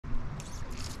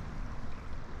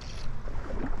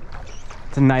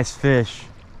It's a nice fish.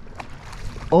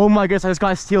 Oh my goodness, I just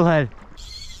got a steelhead.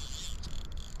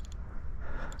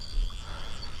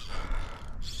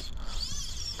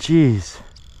 Jeez.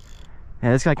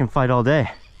 Yeah, this guy can fight all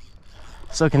day.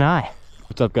 So can I.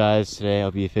 What's up, guys? Today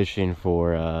I'll be fishing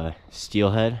for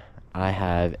steelhead. I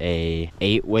have a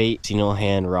 8-weight single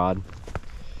hand rod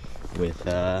with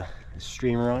a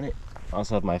streamer on it. I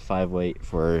also have my 5-weight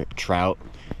for trout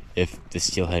if the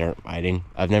steelhead aren't biting.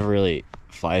 I've never really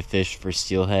fly fished for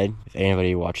steelhead. If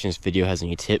anybody watching this video has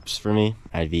any tips for me,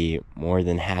 I'd be more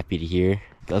than happy to hear.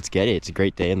 Let's get it. It's a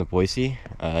great day in the Boise,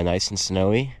 nice and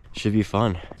snowy. Should be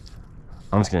fun.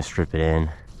 I'm just gonna strip it in.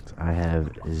 I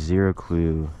have zero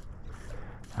clue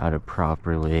how to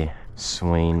properly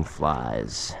swing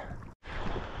flies.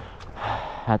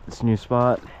 At this new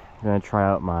spot, I'm gonna try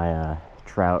out my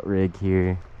trout rig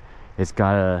here. It's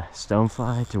got a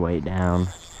stonefly to weight down,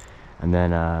 and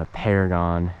then a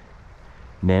paragon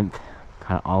nymph,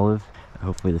 kind of olive.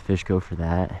 Hopefully the fish go for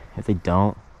that. If they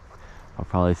don't, I'll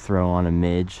probably throw on a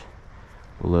midge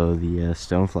below the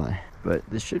stonefly. But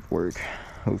this should work,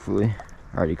 hopefully.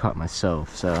 I already caught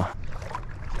myself, so.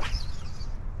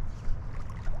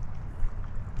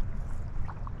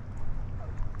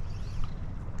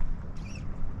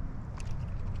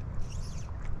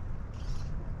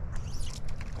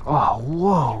 Oh,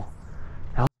 whoa.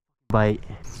 That was a bite.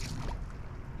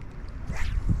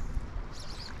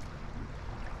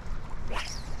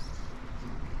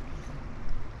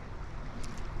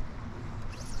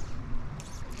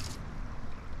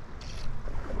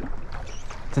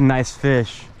 It's a nice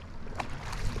fish.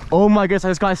 Oh my goodness, I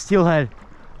just got a steelhead.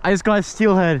 I just got a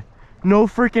steelhead. No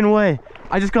freaking way.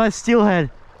 I just got a steelhead.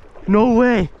 No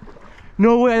way.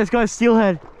 No way, I just got a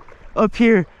steelhead. Up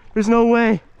here. There's no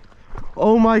way.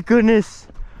 Oh my goodness.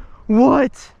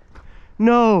 What?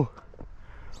 No.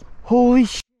 Holy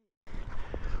shit.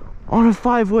 On a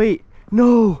 5-weight.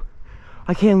 No.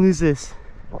 I can't lose this.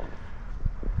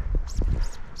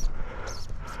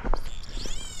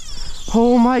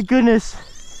 Oh my goodness.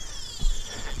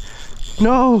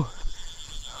 No.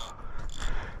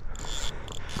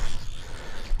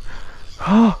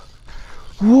 Oh,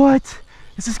 what?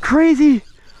 This is crazy.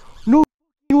 No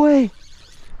way.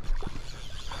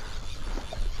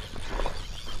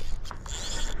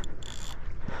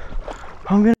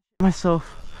 I'm gonna shit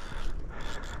myself.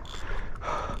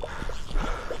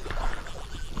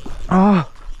 Ah,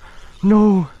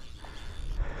 no.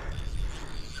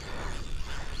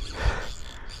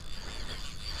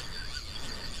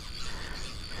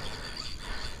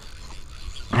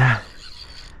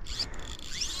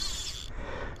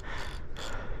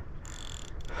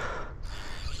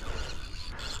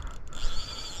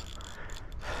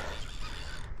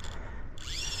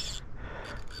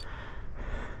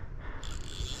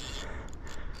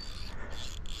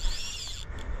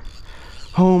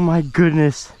 Oh my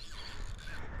goodness.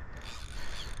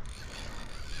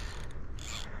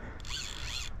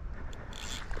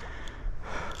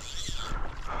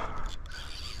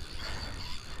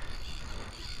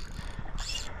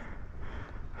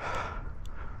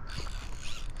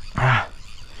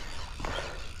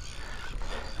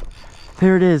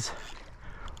 There it is.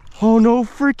 Oh, no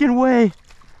freaking way.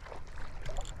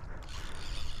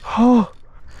 Oh.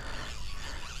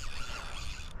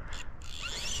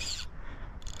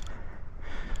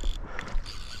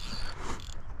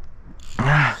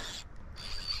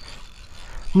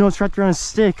 No, it's wrapped around a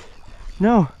stick.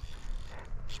 No.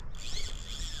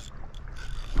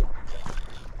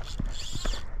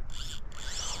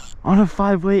 On a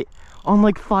 5-weight, on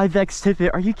like 5X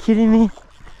tippet. Are you kidding me?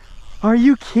 Are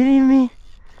you kidding me?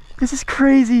 This is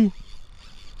crazy.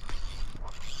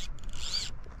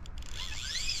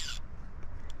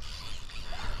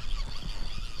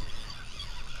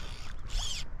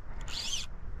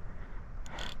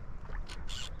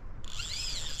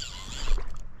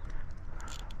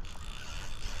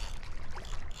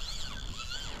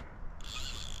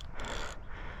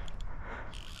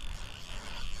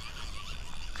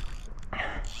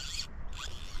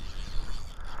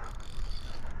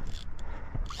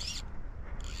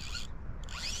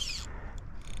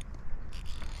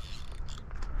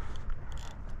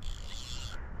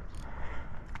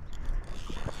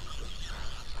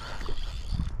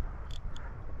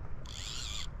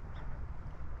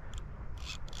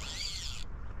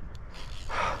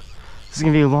 This is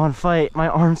gonna be a long fight. My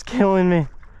arm's killing me.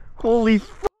 Holy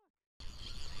f***.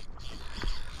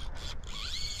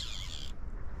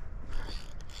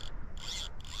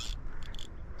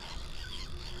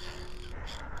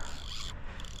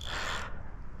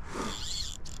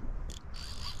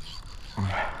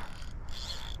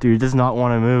 Dude, it does not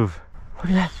want to move. Look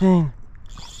at that thing.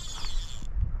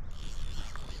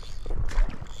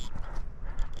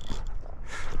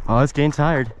 Oh, it's getting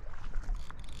tired.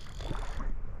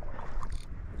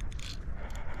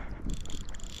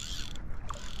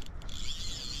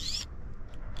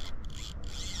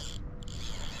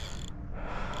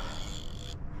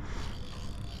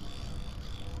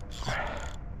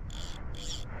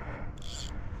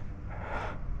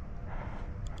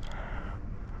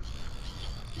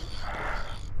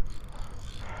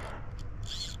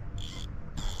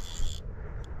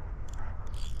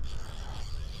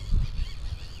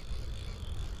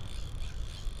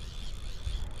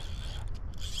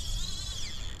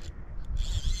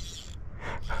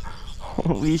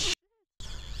 Holy sh!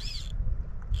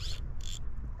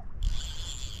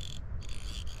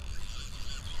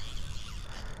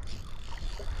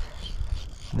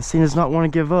 This thing does not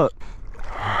want to give up.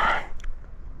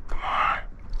 Come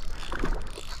on.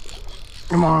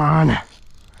 Come on.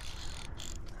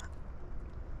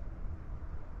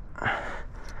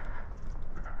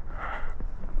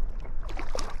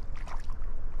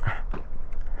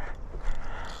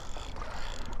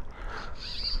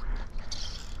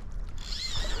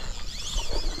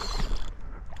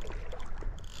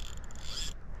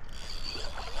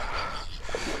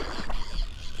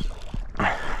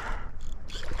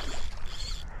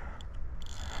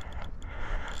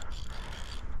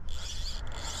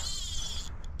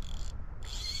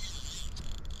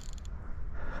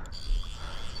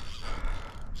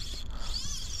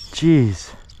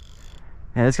 Jeez.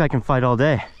 Yeah, this guy can fight all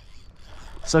day.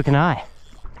 So can I.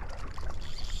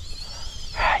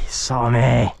 He saw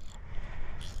me.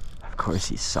 Of course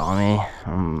he saw me.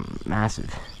 I'm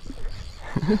massive.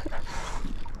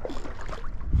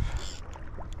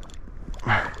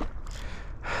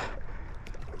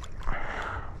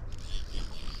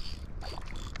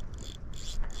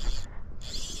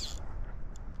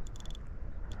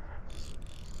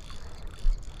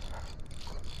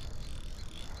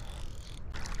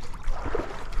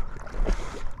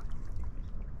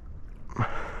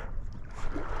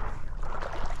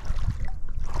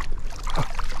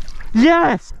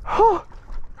 Yes! Oh.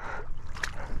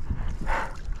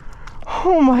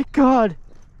 Oh my god!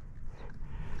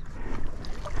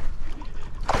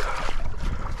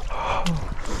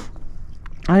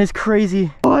 That is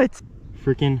crazy. What?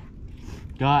 Freaking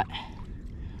got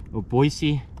a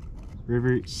Boise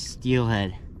River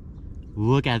steelhead.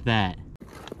 Look at that.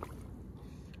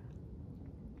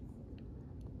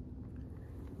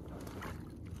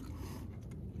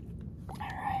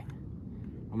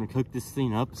 I'm gonna cook this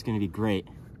thing up. It's gonna be great.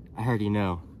 I already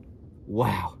know.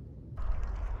 Wow.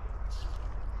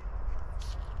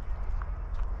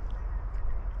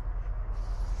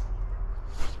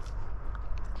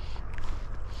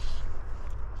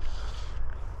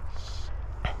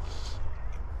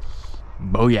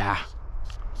 Booyah.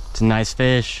 It's a nice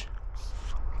fish.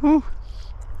 Woo.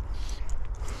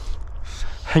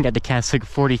 I got to cast like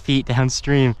 40 feet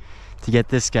downstream to get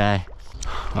this guy.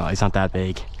 Oh, he's not that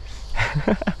big.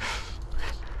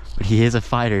 But he is a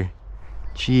fighter.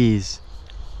 Jeez.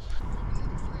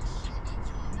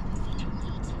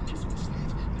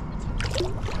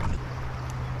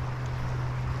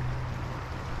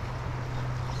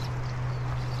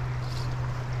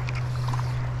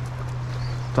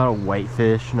 It's not a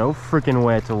whitefish. No freaking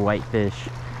way it's a whitefish.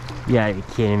 You gotta be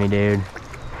kidding me, dude.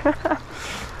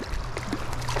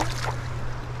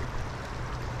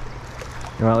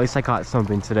 Well, at least I caught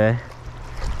something today.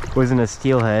 Wasn't a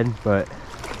steelhead, but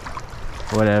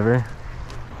whatever.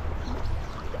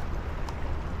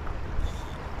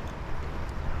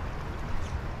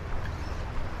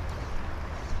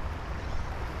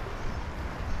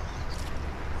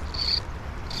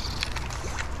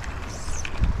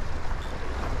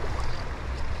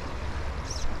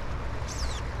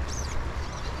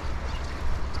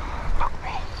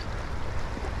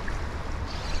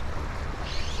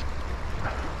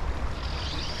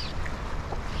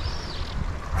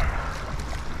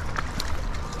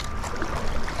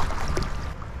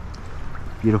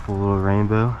 Beautiful little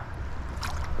rainbow.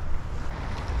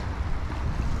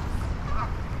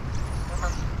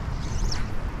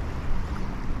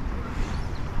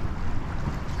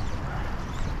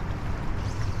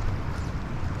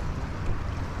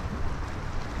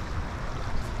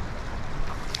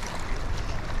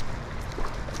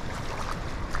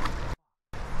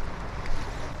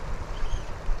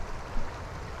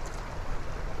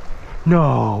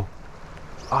 No.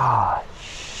 Ah,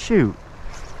 shoot.